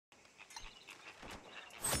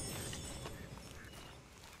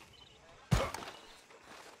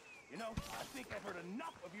Now, I think I've heard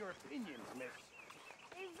enough of your opinions, miss.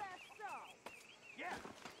 Is that so? Yeah.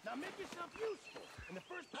 Now make yourself useful. And the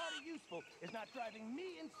first part of useful is not driving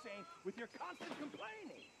me insane with your constant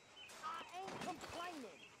complaining. I ain't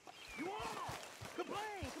complaining. You are!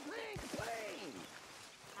 Complain, complain, complain!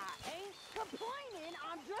 I ain't complaining,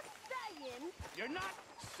 I'm just saying. You're not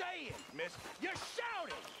saying, miss. You're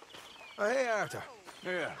shouting! Oh, hey, Arthur.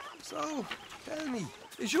 Yeah. So, tell me,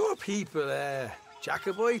 is your people,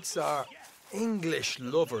 Jacobites or English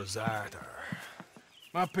lovers, Arthur?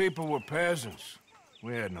 My people were peasants.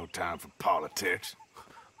 We had no time for politics.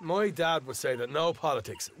 My dad would say that no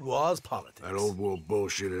politics was politics. That old world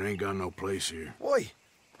bullshit, it ain't got no place here. Why?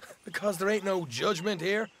 Because there ain't no judgment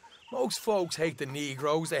here. Most folks hate the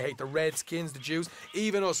Negroes, they hate the Redskins, the Jews,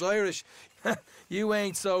 even us Irish. You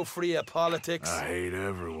ain't so free of politics. I hate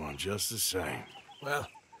everyone just the same. Well,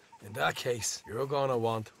 in that case, you're gonna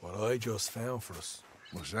want what I just found for us.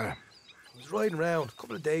 What's that? I was riding around a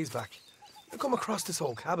couple of days back. I come across this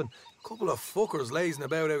old cabin. A couple of fuckers lazing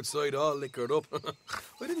about outside all liquored up.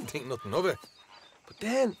 I didn't think nothing of it. But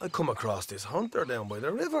then I come across this hunter down by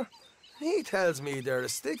the river. He tells me they're a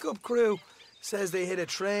stick-up crew. Says they hit a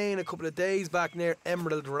train a couple of days back near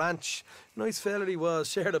Emerald Ranch. Nice fella he was,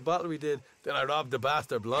 shared a bottle we did. Then I robbed the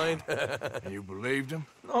bastard blind. You believed him?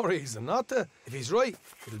 No reason not to. If he's right,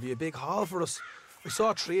 it'll be a big haul for us. I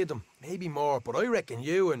saw 3 of them, maybe more, but I reckon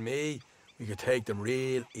you and me, we could take them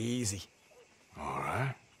real easy. All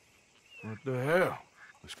right. What the hell?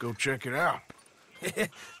 Let's go check it out.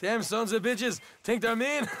 Them sons of bitches think they're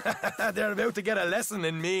mean. They're about to get a lesson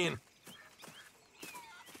in mean.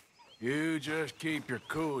 You just keep your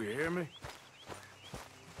cool, you hear me?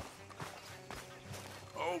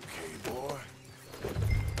 Okay, boy.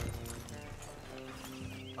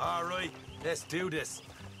 All right, let's do this.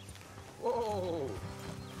 Whoa.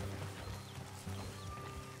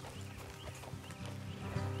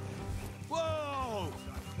 Whoa!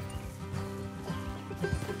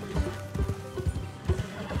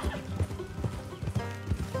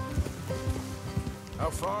 How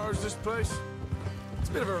far is this place? It's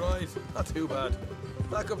a bit of a ride, not too bad.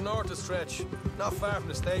 Back up north a stretch, not far from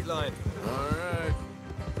the state line. All right.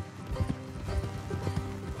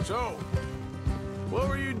 So, what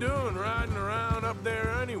were you doing riding around up there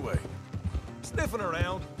anyway? Sniffing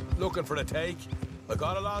around, looking for a take. I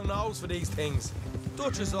got a long nose for these things.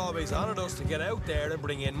 Dutch has always honoured us to get out there and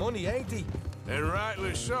bring in money, ain't he? And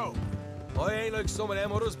rightly so. I ain't like some of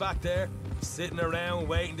them others back there, sitting around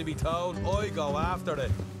waiting to be told. I go after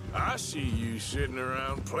it. I see you sitting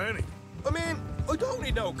around plenty. I mean, I don't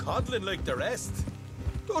need no coddling like the rest.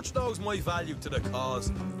 Dutch knows my value to the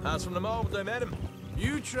cause, as from the moment I met him.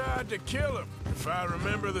 You tried to kill him, if I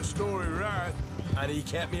remember the story right. And he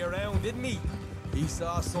kept me around, didn't he? He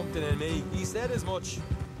saw something in me. He said as much.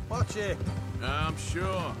 Watch it. I'm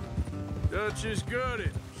sure. Dutch is good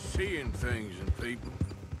at seeing things in people.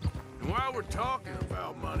 And while we're talking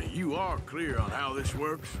about money, you are clear on how this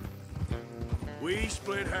works? We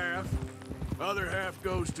split half, other half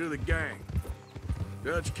goes to the gang.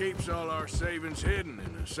 Dutch keeps all our savings hidden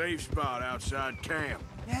in a safe spot outside camp.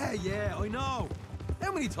 Yeah, I know.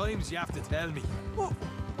 How many times you have to tell me?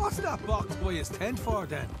 What's that box by his tent for,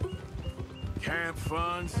 then? Camp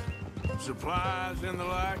funds, supplies, and the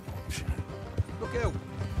like. Look out.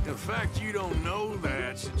 The fact you don't know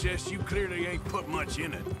that suggests you clearly ain't put much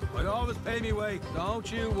in it. I'd always pay me way.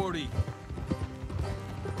 Don't you worry.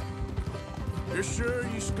 You're sure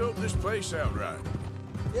you scoped this place out right?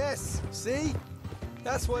 Yes, see?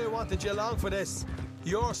 That's why I wanted you along for this.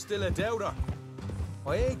 You're still a doubter.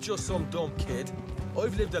 I ain't just some dumb kid.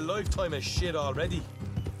 I've lived a lifetime of shit already.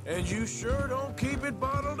 And you sure don't keep it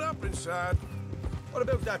bottled up inside. What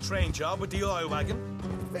about that train job with the oil wagon?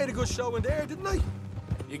 Made a good show in there, didn't I?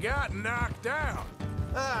 You got knocked out.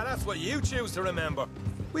 Ah, that's what you choose to remember.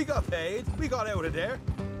 We got paid. We got out of there.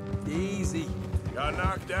 Easy. Got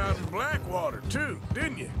knocked out in Blackwater, too,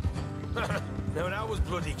 didn't you? Now, that was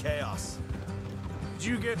bloody chaos. Did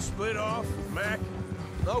you get split off with Mac?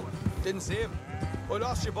 No, didn't see him. I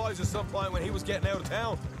lost your boys at some point when he was getting out of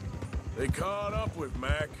town. They caught up with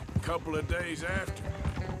Mac a couple of days after.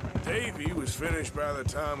 Davy was finished by the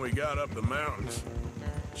time we got up the mountains.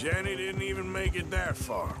 Jenny didn't even make it that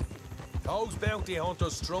far. Those bounty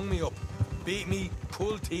hunters strung me up, beat me,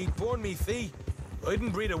 pulled teeth, burned me feet. I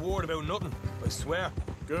didn't breathe a word about nothing, I swear.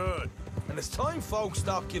 Good. And it's time folks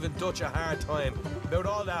stop giving Dutch a hard time about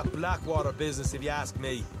all that Blackwater business, if you ask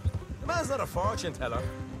me. The man's not a fortune teller.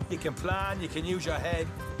 You can plan, you can use your head,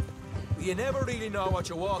 but you never really know what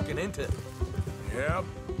you're walking into. Yep.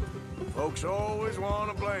 Folks always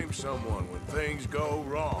want to blame someone when things go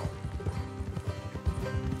wrong.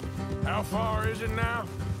 How far is it now?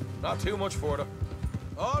 Not too much further.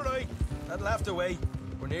 All right, that left away.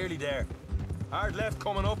 We're nearly there. Hard left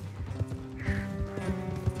coming up.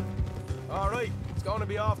 All right, it's going to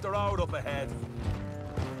be off the road up ahead.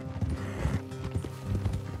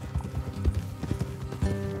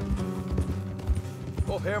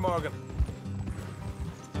 Up here, Morgan.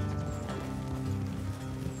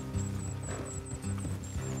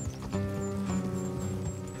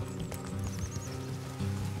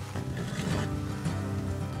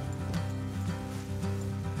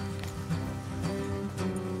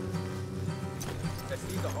 Let's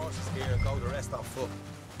leave the horses here and go the rest on foot.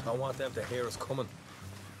 Don't want them to hear us coming.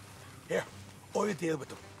 Here, I'll deal with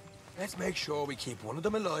them. Let's make sure we keep one of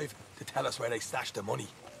them alive to tell us where they stashed the money.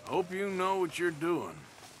 Hope you know what you're doing.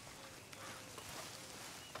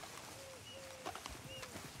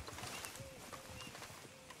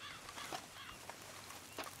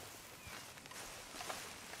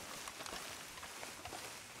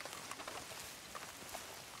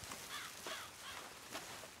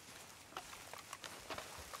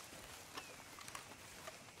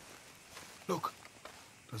 Look,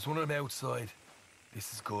 there's one of them outside.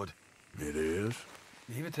 This is good. It is?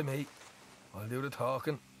 Leave it to me. I'll do the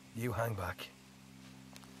talking. You hang back.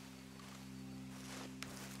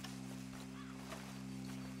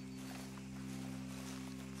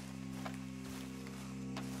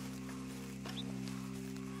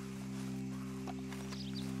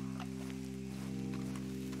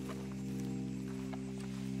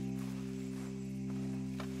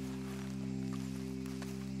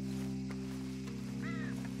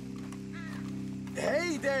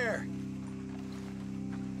 Hey there!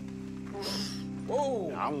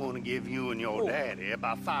 Whoa! I'm gonna give you and your daddy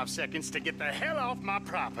about 5 seconds to get the hell off my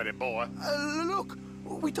property, boy. Look,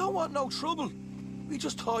 we don't want no trouble. We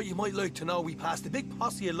just thought you might like to know we passed a big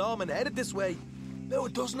posse of lawmen headed this way. About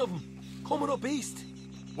a dozen of them, coming up east.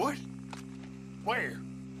 What? Where?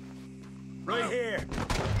 Right here.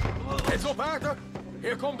 Heads up, Arthur.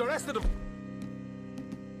 Here come the rest of them.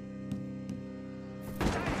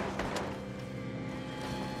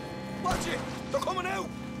 Watch it! They're coming out!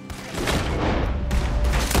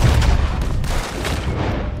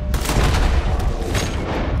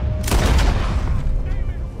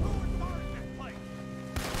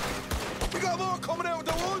 We got more coming out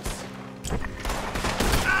at once!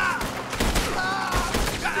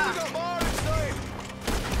 Still got more inside!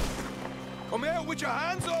 Come out with your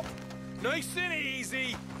hands up! Nice and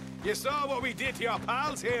easy! You saw what we did to your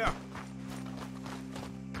pals here!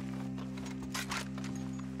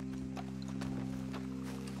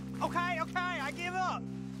 Okay, I give up.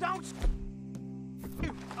 Don't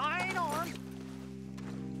shoot. I ain't armed.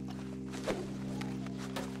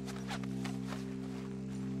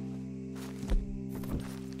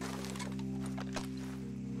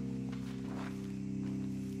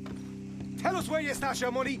 Tell us where you stash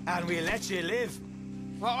your money, and we'll let you live.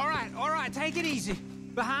 Well, all right, take it easy.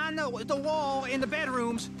 Behind the wall in the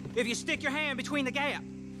bedrooms, if you stick your hand between the gap.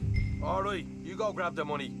 All right, you go grab the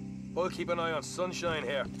money. I'll keep an eye on Sunshine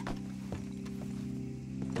here.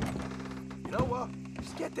 You know what?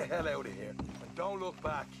 Just get the hell out of here, and don't look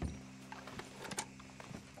back.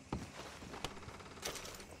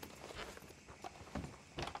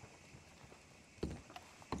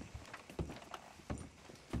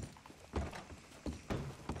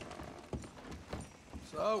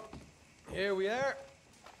 So, here we are.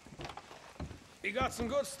 We got some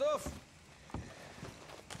good stuff.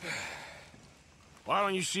 Why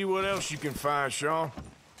don't you see what else you can find, Sean?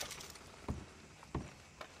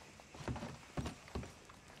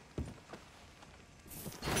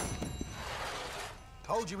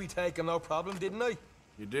 Told you we'd take him, no problem, didn't I?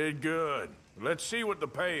 You did good. Let's see what the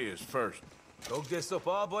pay is first. Dug this up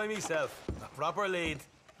all by myself. A proper lead.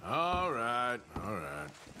 All right, all right.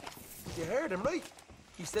 You heard him, right?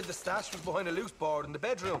 He said the stash was behind a loose board in the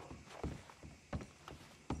bedroom.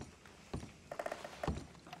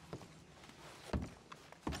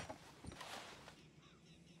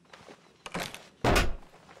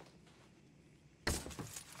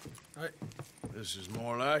 Hey, this is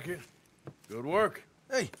more like it. Good work.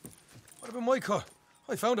 Hey, what about my cut?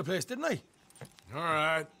 I found a place, didn't I? All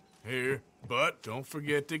right, here. But don't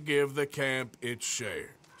forget to give the camp its share.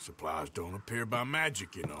 Supplies don't appear by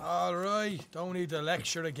magic, you know. All right, don't need the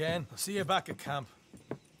lecture again. I'll see you back at camp.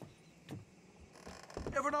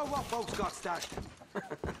 Never know what folks got stashed.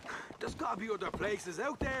 There's gotta be other places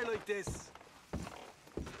out there like this.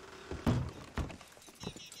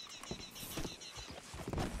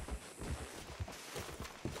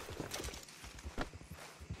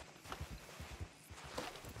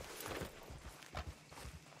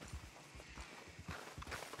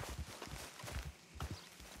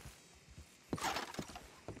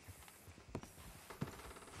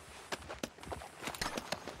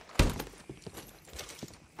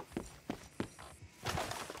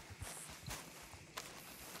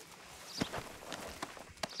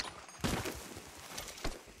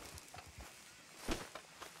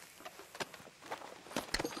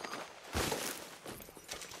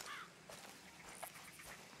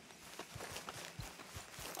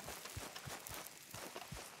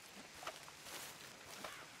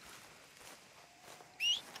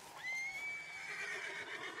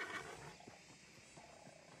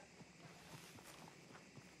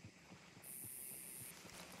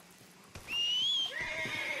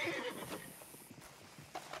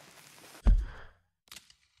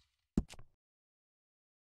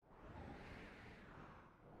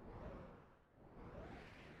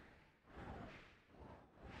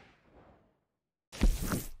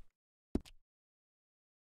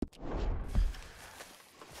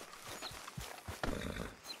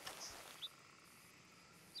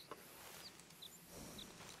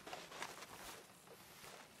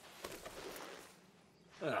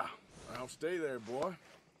 Yeah, I'll stay there, boy.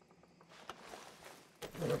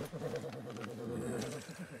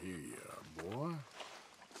 Here you are, boy.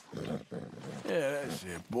 Yeah, that's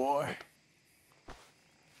it, boy.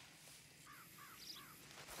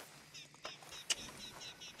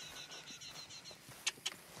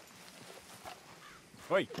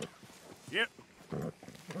 Wait. Yep.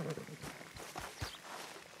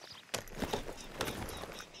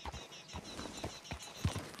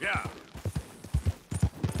 Yeah.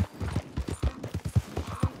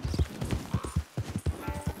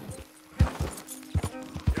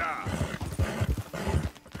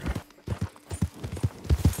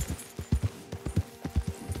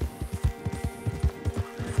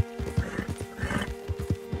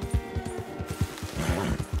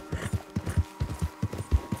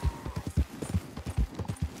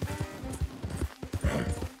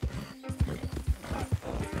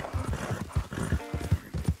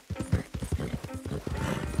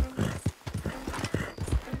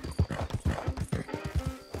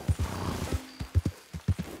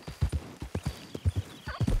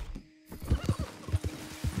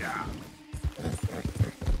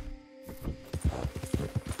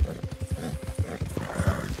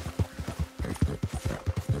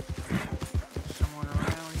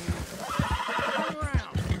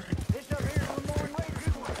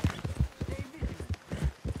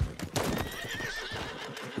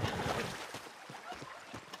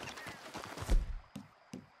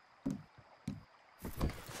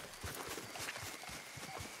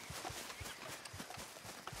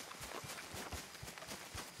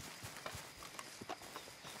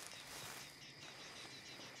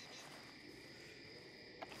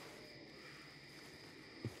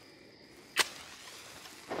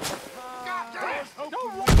 No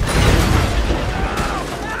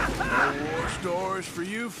war stories for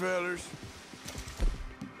you fellers.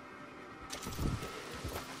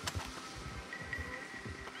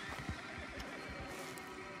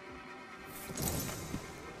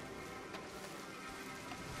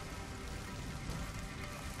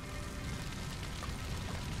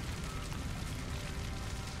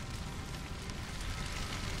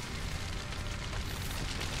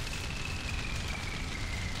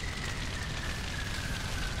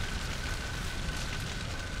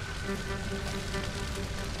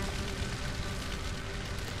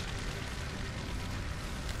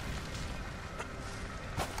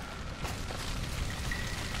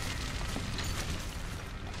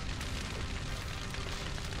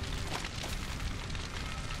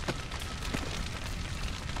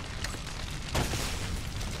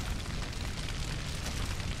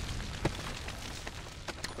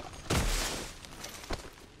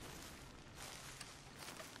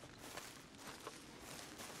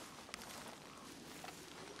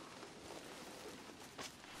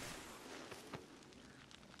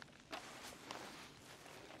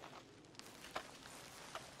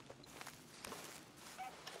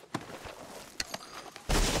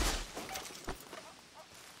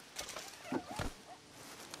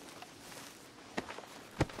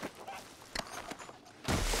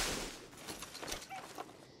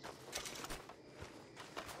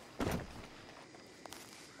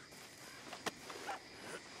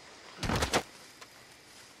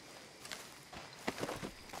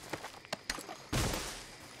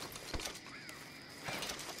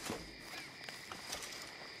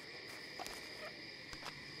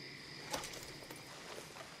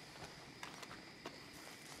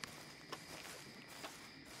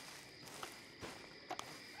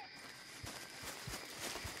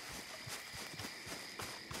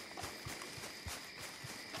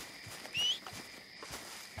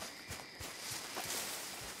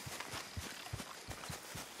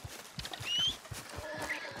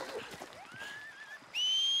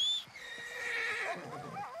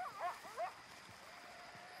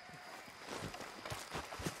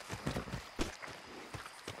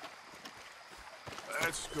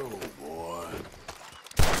 Let's go, boy.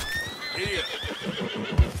 Here.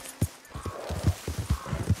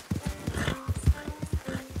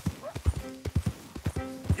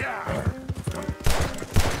 Yeah.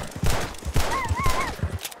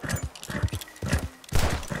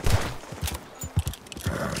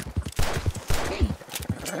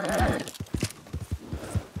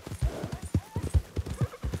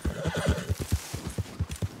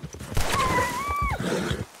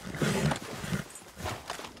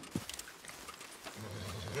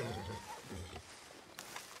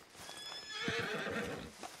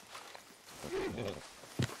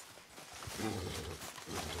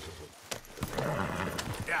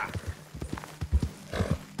 Yeah.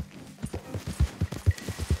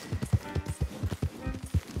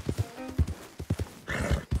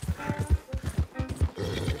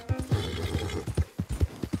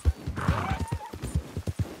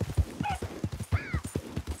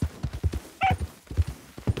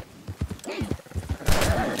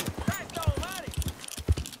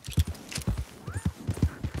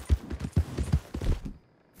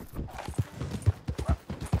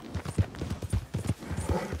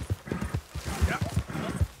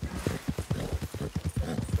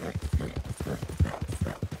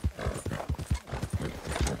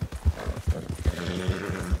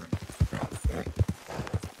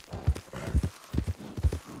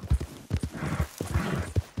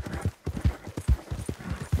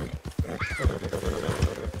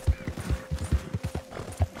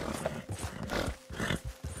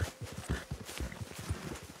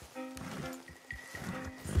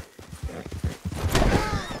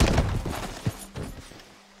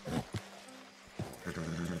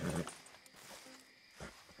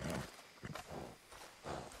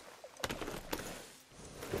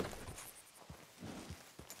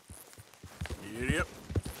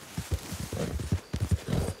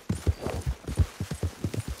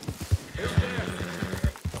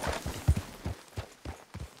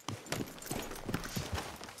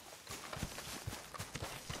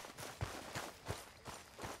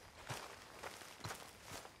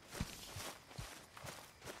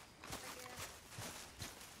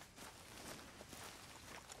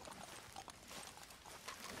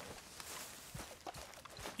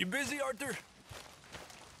 You busy, Arthur?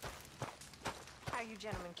 How you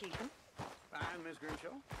gentlemen keeping? Fine, Miss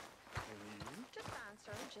Grimshaw. Just fine,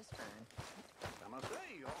 sir. Just fine. I must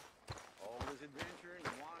say, all this adventure and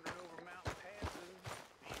wandering over mountain passes,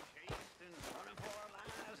 being chased and running for our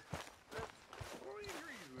lives, Rory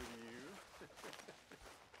agrees with you.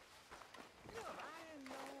 You know, if I didn't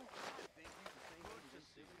know, I think you could think it was just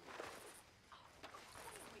silly.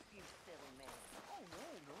 With you, silly man. Oh,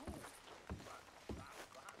 no. About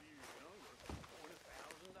 5 years younger,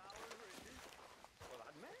 $40,000 richer. Well,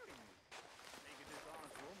 I'd marry you. Make a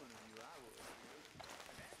dishonest woman of you, I would.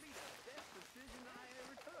 And that'd be the best decision I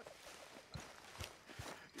ever took.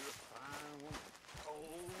 You're a fine woman.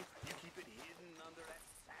 Oh, you keep it hidden under that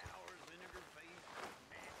sour vinegar face,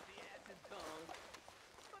 nasty acid tongue.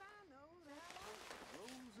 But I know that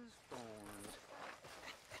roses thorns.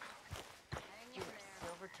 You're a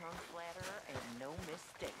silver-tongued flatterer and no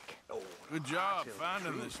mistake. Oh, Good job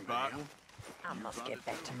finding this spot. I must get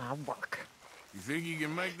back to my work. You think you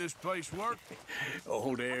can make this place work?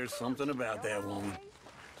 Oh, there's something about that woman.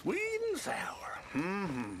 Sweet and sour.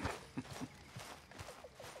 Mm-hmm.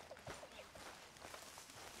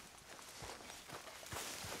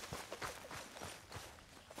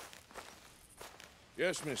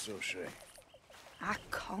 Yes, Miss O'Shea. Ah,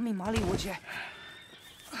 call me Molly, would you?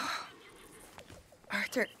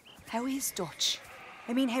 Arthur, how is Dutch?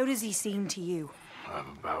 I mean, how does he seem to you?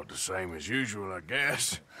 I'm about the same as usual, I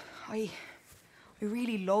guess. I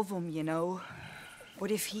really love him, you know.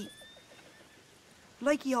 But if he...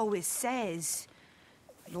 Like he always says,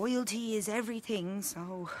 loyalty is everything,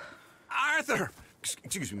 so... Arthur!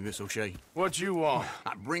 Excuse me, Miss O'Shea. What you want?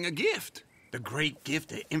 I bring a gift. The great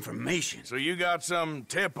gift of information. So you got some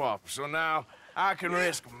tip-off, so now I can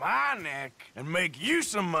risk my neck and make you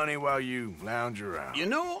some money while you lounge around. You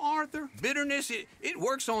know, Arthur, bitterness, it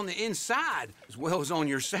works on the inside as well as on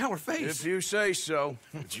your sour face. If you say so.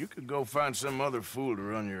 But you could go find some other fool to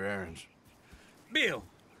run your errands. Bill,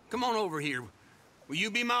 come on over here. Will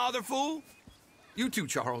you be my other fool? You too,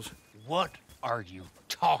 Charles. What are you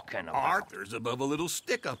talking about? Arthur's above a little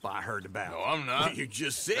stick-up I heard about. No, I'm not. You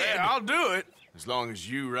just said... Hey, I'll do it, as long as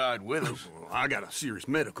you ride with us. I got a serious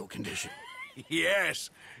medical condition.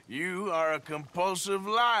 Yes, you are a compulsive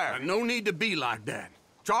liar. No need to be like that.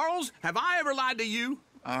 Charles, have I ever lied to you?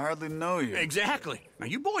 I hardly know you. Exactly. Now,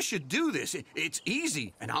 you boys should do this. It's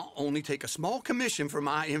easy, and I'll only take a small commission for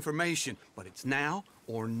my information. But it's now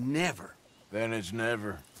or never. Then it's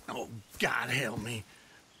never. Oh, God help me.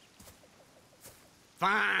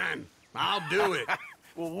 Fine, I'll do it.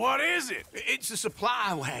 Well, what is it? It's a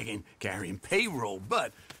supply wagon carrying payroll,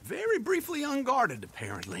 but very briefly unguarded,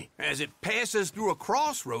 apparently. As it passes through a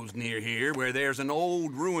crossroads near here where there's an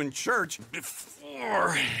old ruined church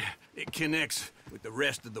before it connects with the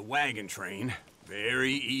rest of the wagon train.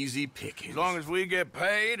 Very easy pickings. As long as we get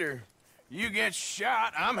paid or you get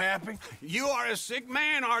shot, I'm happy. You are a sick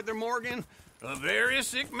man, Arthur Morgan. A very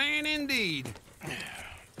sick man indeed.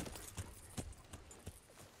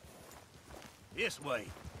 This way.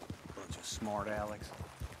 Bunch of smart Alex.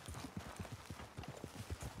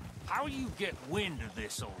 How you get wind of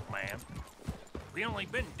this, old man? We only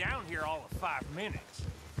been down here all of 5 minutes.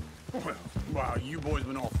 Well, while you boys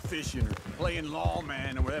been off fishing or playing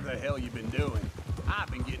lawman or whatever the hell you've been doing, I've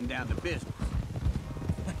been getting down to business.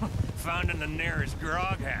 Finding the nearest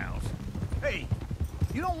grog house. Hey,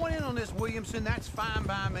 you don't want in on this, Williamson, that's fine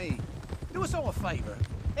by me. Do us all a favor.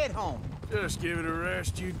 Head home. Just give it a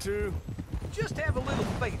rest, you two. Just have a little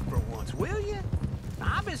faith for once, will you?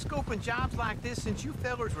 I've been scoping jobs like this since you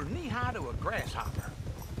fellers were knee-high to a grasshopper.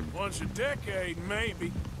 Once a decade,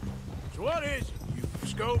 maybe. So what is it you've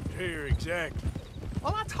scoped here exactly?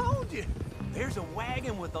 Well, I told you. There's a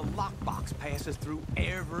wagon with a lockbox passes through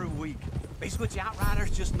every week. They switch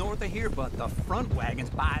outriders just north of here, but the front wagon's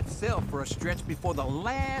by itself for a stretch before the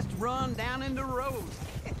last run down into roads.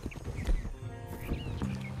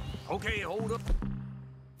 Okay, hold up.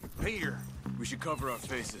 Here. We should cover our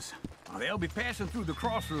faces. They'll be passing through the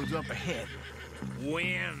crossroads up ahead.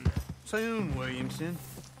 When? Soon, Williamson.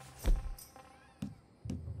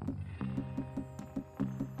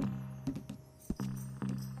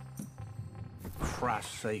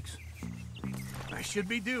 Christ's sakes. I should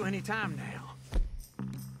be due any time now.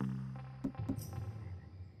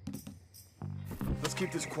 Let's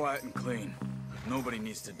keep this quiet and clean. Nobody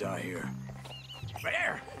needs to die here.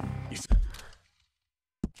 There!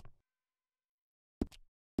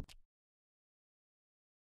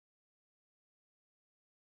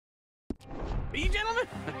 You gentlemen?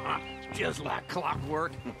 Just like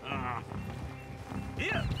clockwork.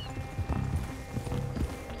 Yeah.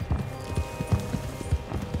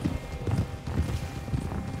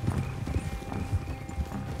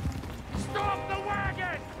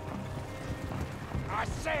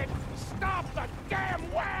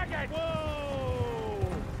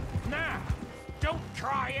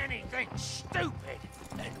 try anything stupid,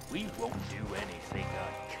 and we won't do anything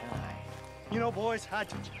unkind. You know, boys, I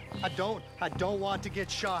don't want to get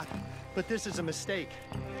shot, but this is a mistake.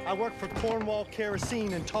 I work for Cornwall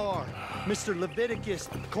Kerosene and Tar, Mr. Leviticus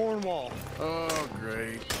Cornwall. Oh,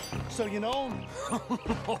 great. So you know him?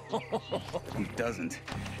 Who doesn't?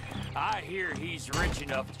 I hear he's rich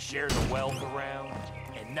enough to share the wealth around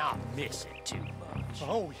and not miss it too much.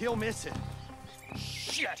 Oh, he'll miss it.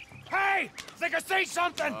 Shit! Hey! Think I see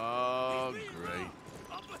something? Oh, great.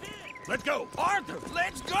 Let's go! Arthur,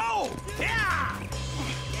 let's go! Yeah!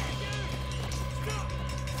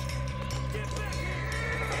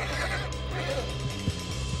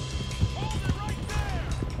 Hold it right there!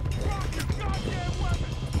 Drop your goddamn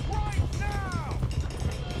weapon right now!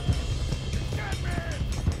 Get me!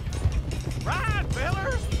 Right,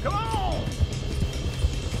 fellers! Come on!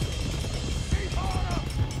 Keep on up!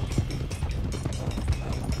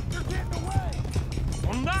 You're getting away!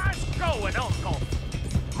 Well, nice going, Uncle.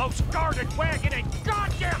 Most guarded wagon in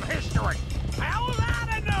goddamn history! How was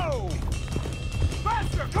I to know?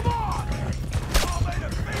 Faster, come on! Y'all made a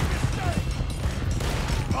big mistake!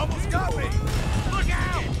 Almost got me! Look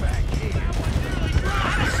out! Get back here! That one nearly dropped!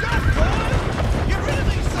 Out of shot, boys! Get rid of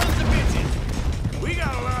these sons of bitches! We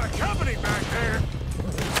got a lot of company back there.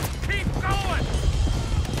 Keep going!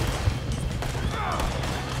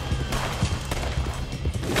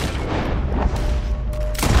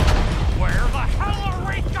 Where the hell are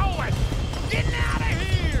we going? Getting out of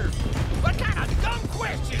here! What kind of dumb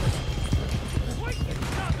questions? Wait, you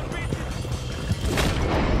son of bitches!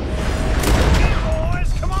 Get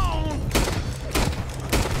boys, come on!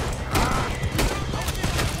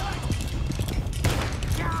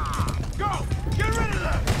 Go! Get rid of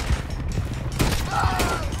them!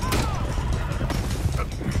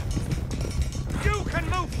 You can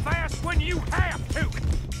move fast when you have to!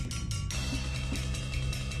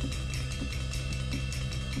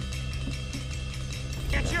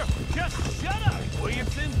 Get you! Just shut up,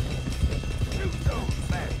 Williamson! Shoot those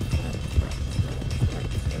bastards!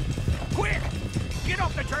 Quick! Get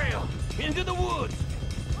off the trail! Into the woods!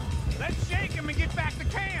 Let's shake him and get back to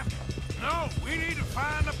camp! No, we need to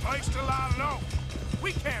find a place to lie low.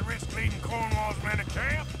 We can't risk leading Cornwall's men to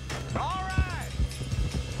camp. All right!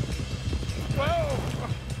 Whoa!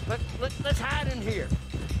 Let's hide in here.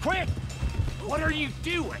 Quick! What are you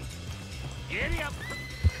doing? Get up!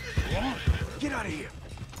 Get out of here.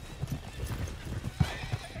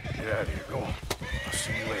 Get out of here. Go on. I'll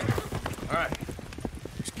see you later. All right.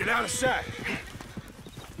 Let's get out of sight.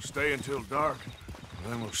 Stay until dark,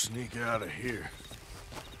 and then we'll sneak out of here.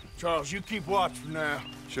 Charles, you keep watch for now.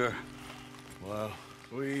 Sure. Well,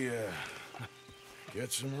 we,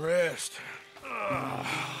 get some rest.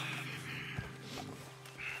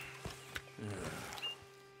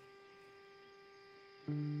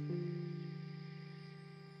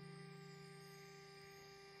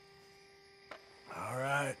 All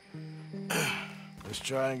right. Let's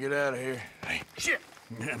try and get out of here. Hey, shit!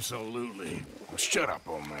 Absolutely. Well, shut up,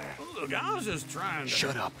 old man. Look, I was just trying to...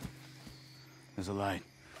 Shut up. There's a light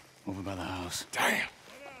over by the house. Damn!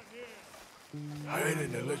 Hey,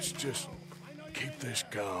 then let's just keep this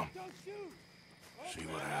calm. See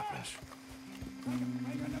what happens.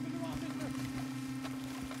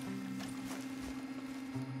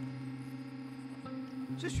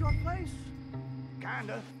 Is this your place?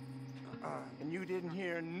 Kinda. And you didn't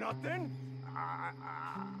hear nothing?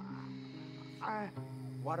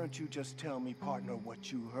 Why don't you just tell me, partner,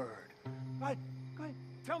 what you heard? Go ahead.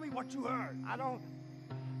 Tell me what you heard. I don't...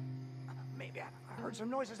 Maybe I heard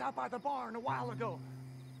some noises out by the barn a while ago.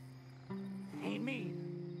 Ain't me.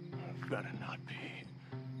 Better not be.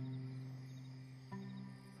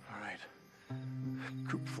 All right.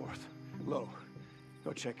 Coop forth. Low.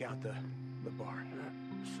 Go check out the barn.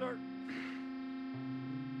 Sir.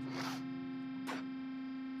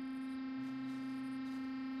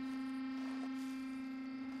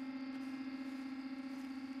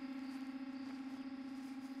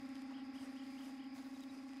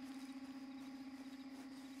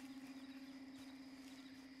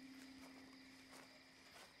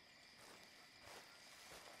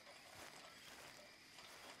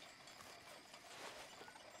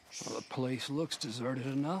 Well, the place looks deserted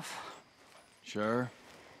enough. Sure.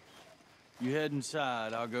 You head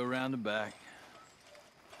inside, I'll go round the back.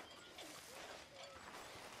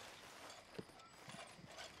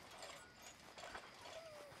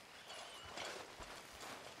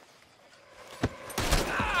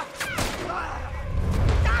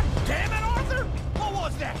 God damn it, Arthur! What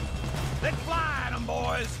was that? Let's fly at 'em,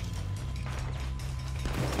 boys!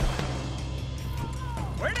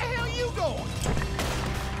 Where the hell you going?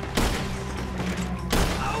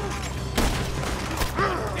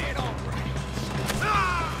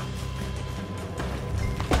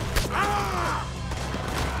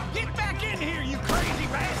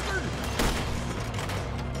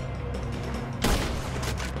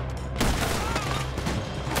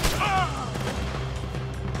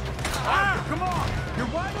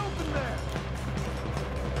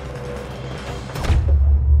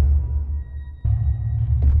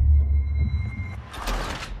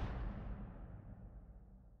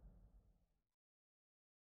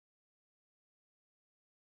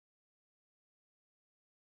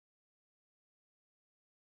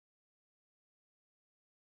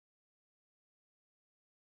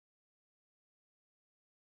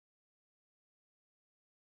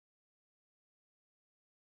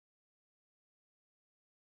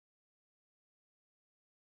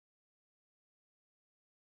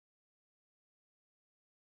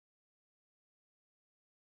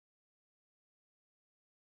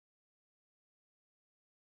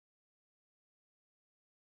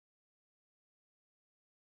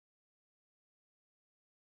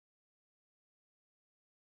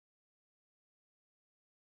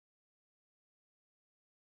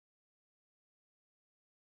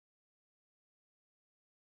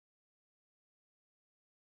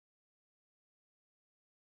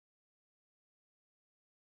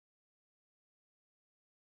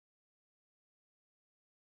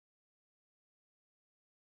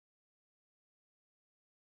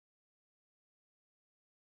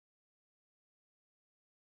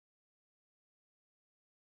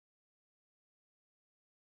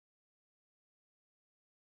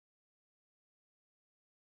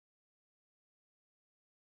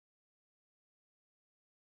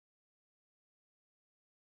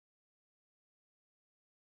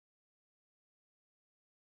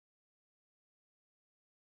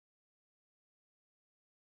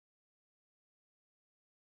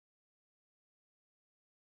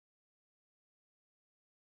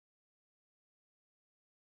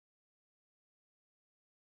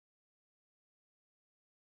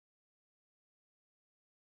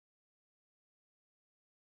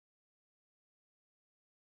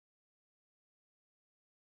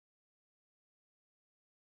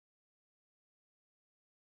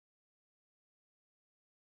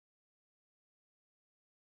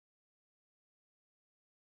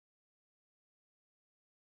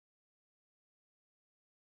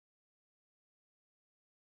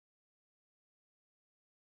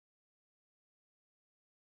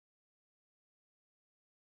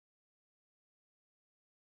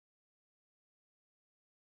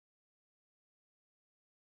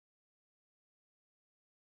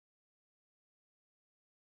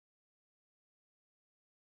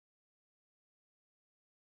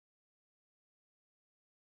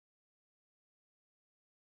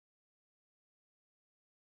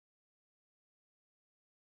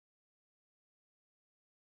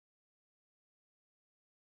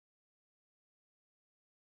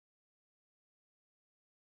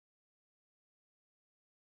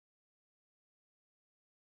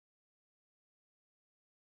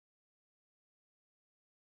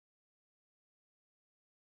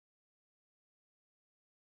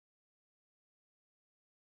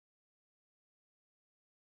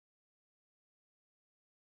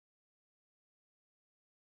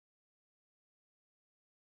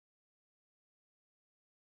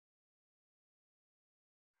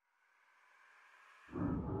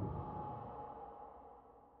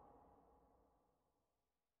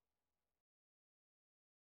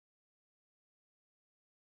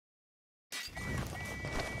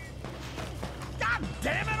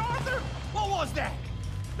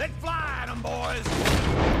 them, boys!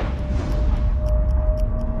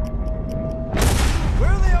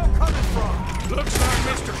 Where are they all coming from? Looks like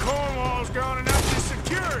Mr. Cornwall's gone and upped his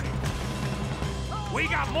security. We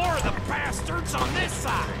got more of the bastards on this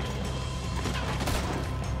side.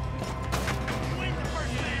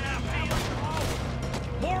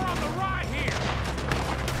 More on the right here.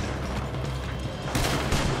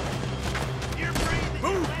 You're breathing.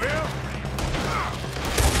 Move, Bill!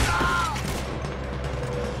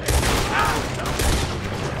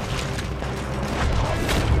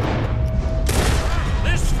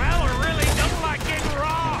 This fella really don't like getting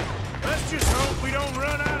raw. Let's just hope we don't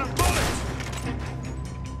run out of bullets.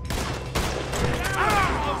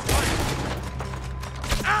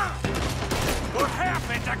 What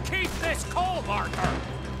happened to keep this coal marker?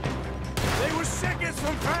 They were seconds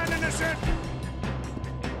from finding us at...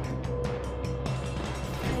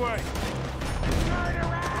 Wait. Turn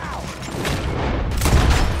around!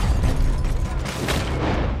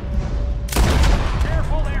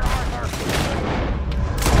 Careful there, Arthur.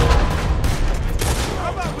 How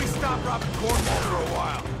about we stop robbing Cornwall for a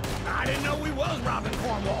while? I didn't know we was robbing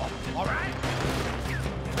Cornwall. All right?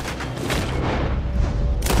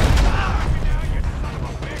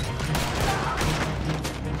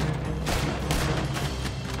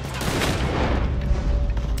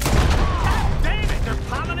 Damn it! They're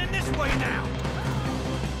piling in this way now.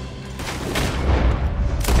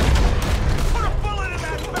 Put a bullet in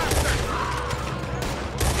that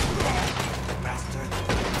bastard!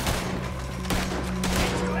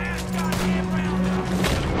 Get your ass goddamn round up.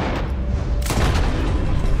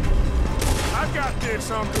 I've got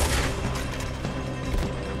this, Uncle.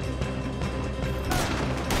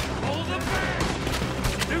 Hold them back!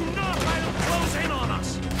 Do not let them close in on us!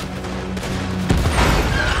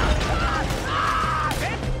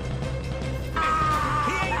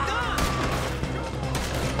 He ain't done!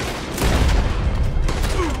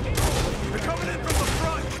 They're coming in from the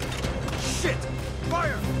front! Shit!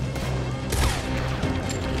 Fire!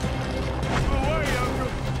 Move away,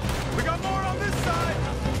 Uncle. We got more on this side!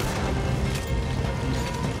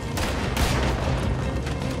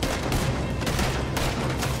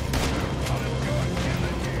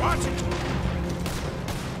 Watch it!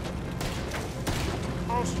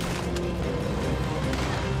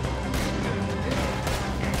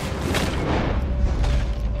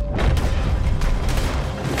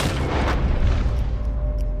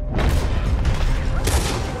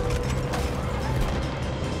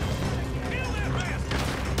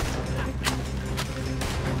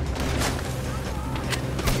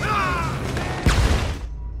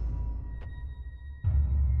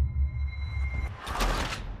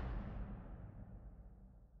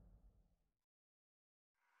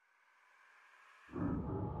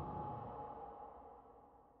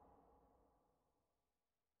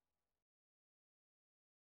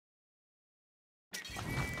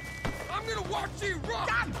 I'm gonna watch you rock!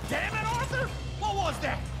 God damn it, Arthur! What was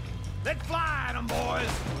that? Let's fly at them,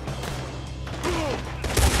 boys!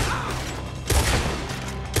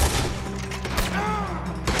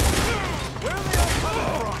 Where are they all coming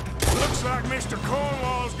from? Looks like Mr.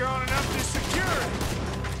 Cornwall's gone and upped his security.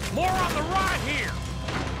 More on the right here!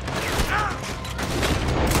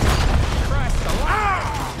 Christ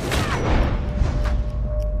alive!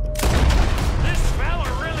 This fella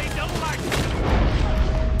really don't like...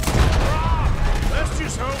 Let's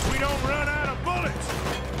just hope we don't run out of bullets.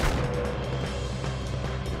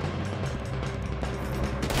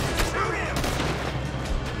 Shoot him!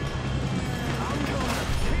 I'm gonna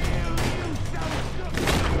kill you, son.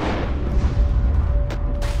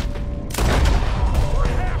 What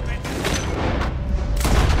happened?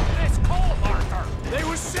 This coal marker! They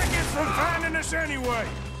were seconds from finding us anyway.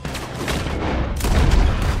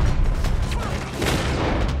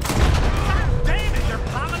 Damn it, they're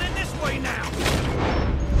piling in this way now!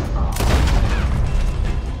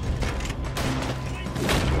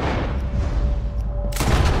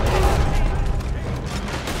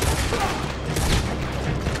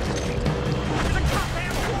 There's a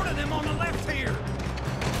goddamn horde of them on the left here!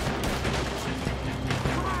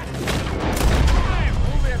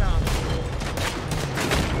 Move in on them.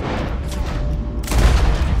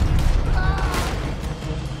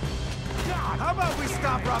 God, how about we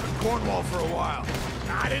stop robbing Cornwall for a while?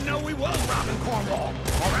 I didn't know we was robbing Cornwall,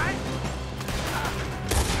 all right?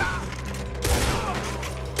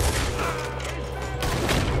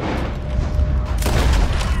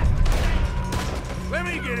 Let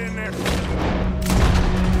me get in there.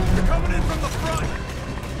 They're coming in from the front!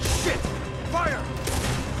 Shit! Fire!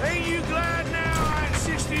 Ain't you glad now I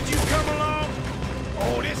insisted you come along?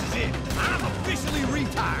 Oh, this is it. I'm officially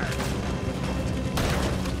retired.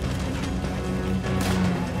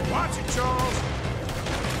 Watch it, Charles.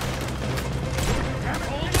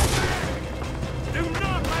 Hold them back! Do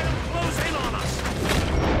not let them close in on us!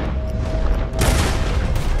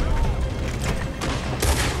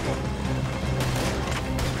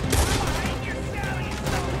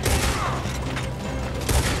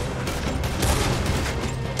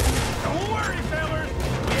 Don't worry, fellas.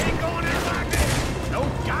 We ain't going in like this. No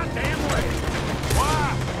goddamn way.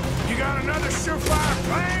 Why? You got another surefire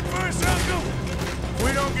plan for us, Uncle? If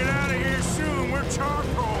we don't get out of here soon, we're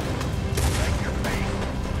charcoal. Take your face.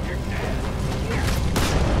 You're dead. Here.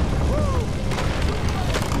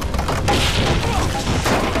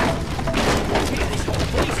 This whole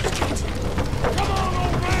place is changing. Come on,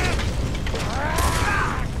 old man.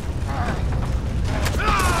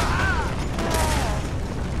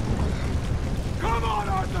 Come on,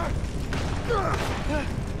 Arthur!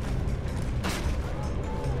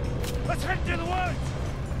 Let's head to the woods.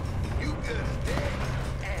 You good,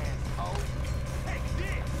 asshole. Take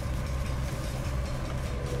this.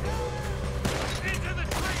 Into the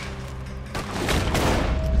tree.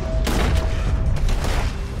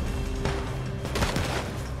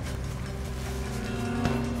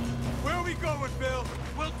 Where are we going, Bill?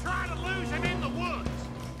 We'll try to lose him in the woods.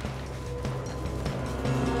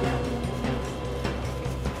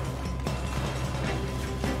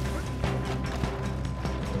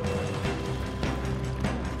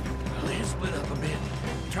 Well, they split up a bit.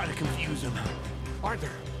 Try to confuse him.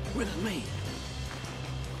 Arthur, with me.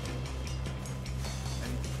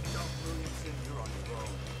 And don't really think you're on your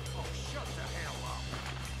own. Oh, shut the hell up.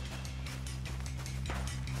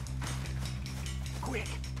 Quick!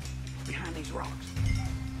 Behind these rocks.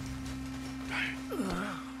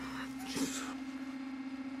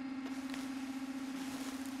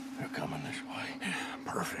 They're coming this way.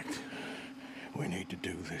 Perfect. We need to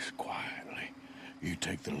do this quietly. You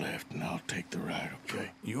take the left and I'll take the right,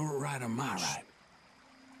 okay? Your right or my right?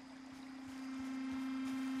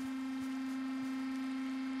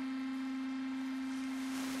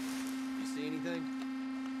 You see anything?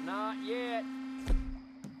 Not yet.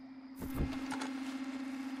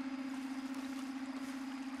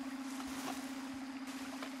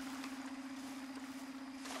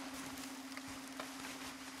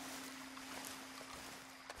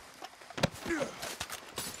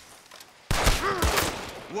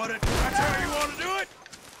 That's how you want to do it?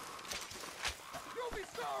 You'll be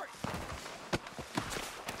sorry!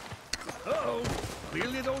 Uh-oh.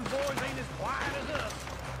 Clearly those boys ain't as quiet as us.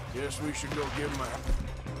 Guess we should go give them a...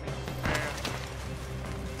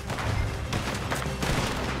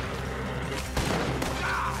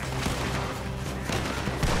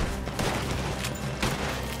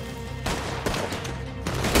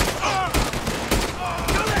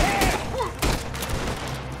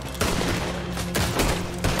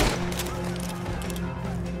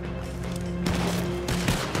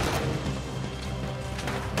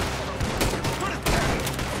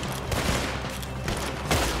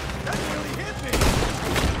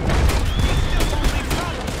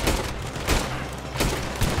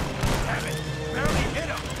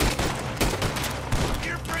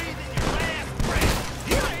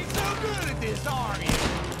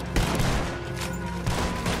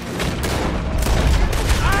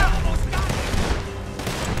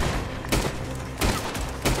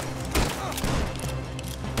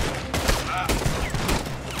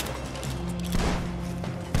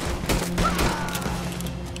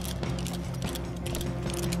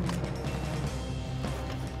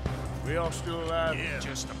 We all still alive? Yeah,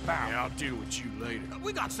 just about. Yeah, I'll deal with you later.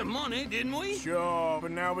 We got some money, didn't we? Sure,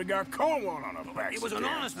 but now we got Cornwall on our backs. It was an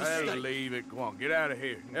honest I'll mistake. leave it. Go on, get out of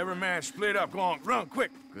here. Every man split up. Go on, run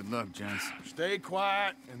quick. Good luck, gents. Stay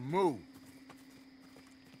quiet and move.